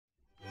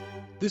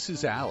This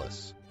is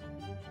Alice.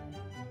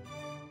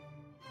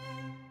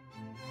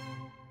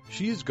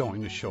 She is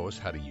going to show us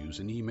how to use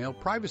an email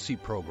privacy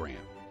program.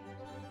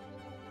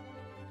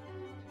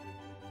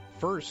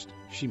 First,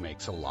 she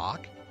makes a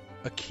lock,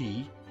 a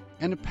key,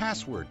 and a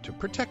password to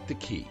protect the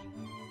key.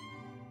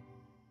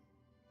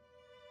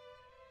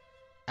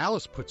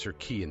 Alice puts her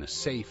key in a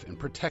safe and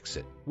protects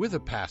it with a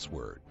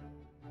password.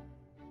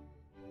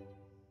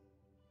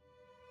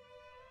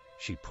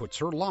 She puts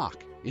her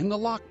lock in the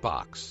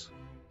lockbox.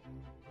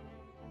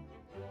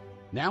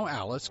 Now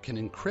Alice can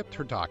encrypt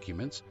her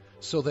documents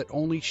so that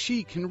only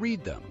she can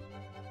read them.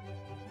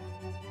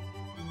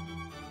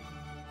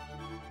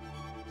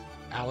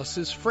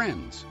 Alice's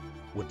friends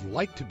would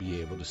like to be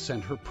able to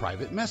send her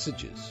private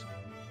messages.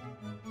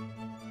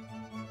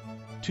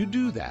 To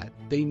do that,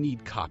 they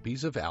need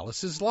copies of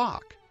Alice's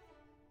lock.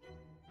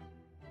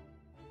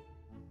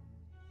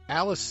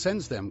 Alice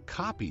sends them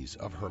copies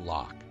of her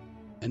lock,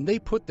 and they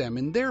put them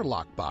in their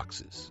lock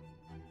boxes.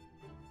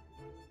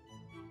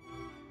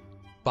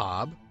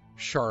 Bob,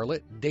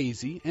 Charlotte,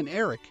 Daisy, and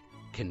Eric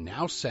can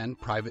now send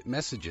private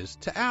messages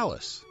to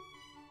Alice.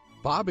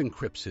 Bob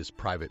encrypts his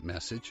private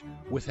message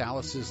with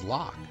Alice's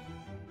lock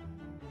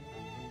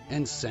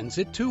and sends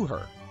it to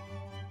her.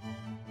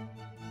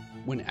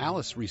 When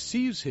Alice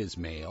receives his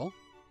mail,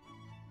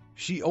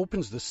 she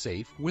opens the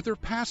safe with her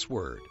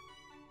password,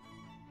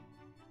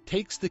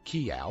 takes the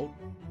key out,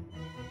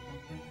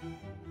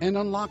 and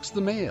unlocks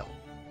the mail.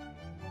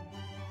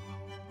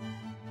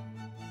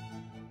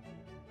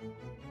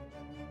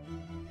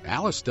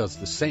 Alice does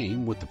the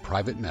same with the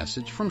private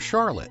message from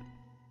Charlotte.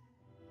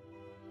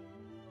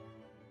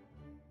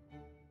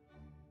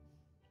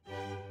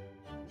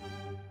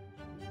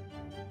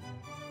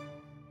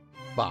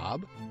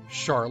 Bob,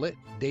 Charlotte,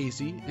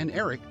 Daisy, and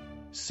Eric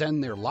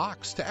send their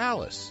locks to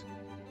Alice.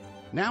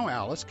 Now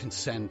Alice can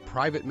send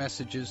private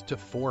messages to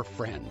 4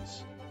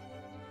 friends.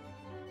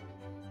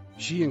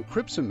 She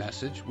encrypts a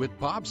message with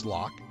Bob's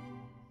lock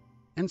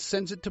and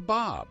sends it to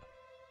Bob.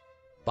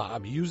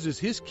 Bob uses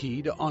his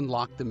key to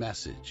unlock the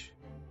message.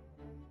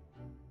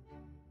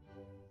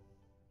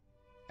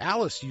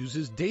 Alice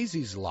uses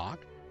Daisy's lock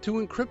to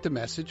encrypt a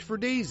message for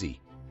Daisy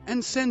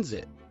and sends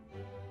it.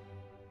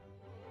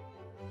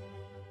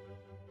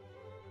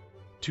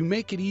 To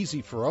make it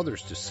easy for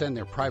others to send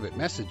their private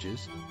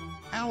messages,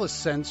 Alice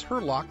sends her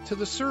lock to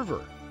the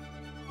server.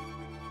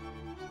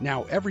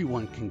 Now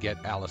everyone can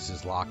get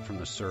Alice's lock from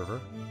the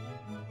server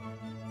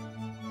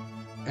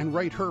and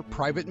write her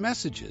private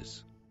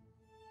messages.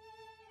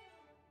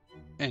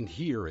 And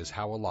here is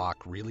how a lock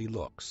really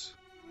looks.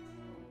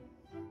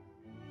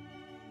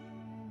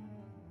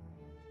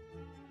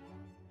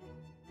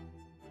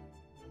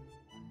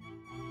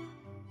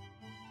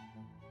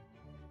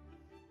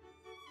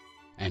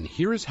 And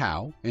here is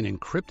how an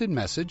encrypted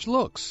message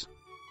looks.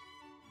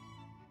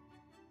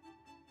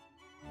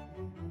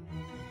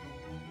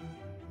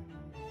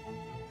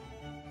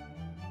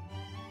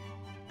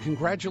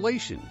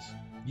 Congratulations!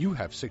 You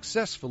have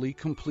successfully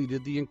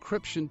completed the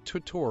encryption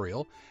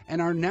tutorial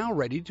and are now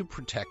ready to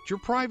protect your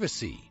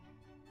privacy.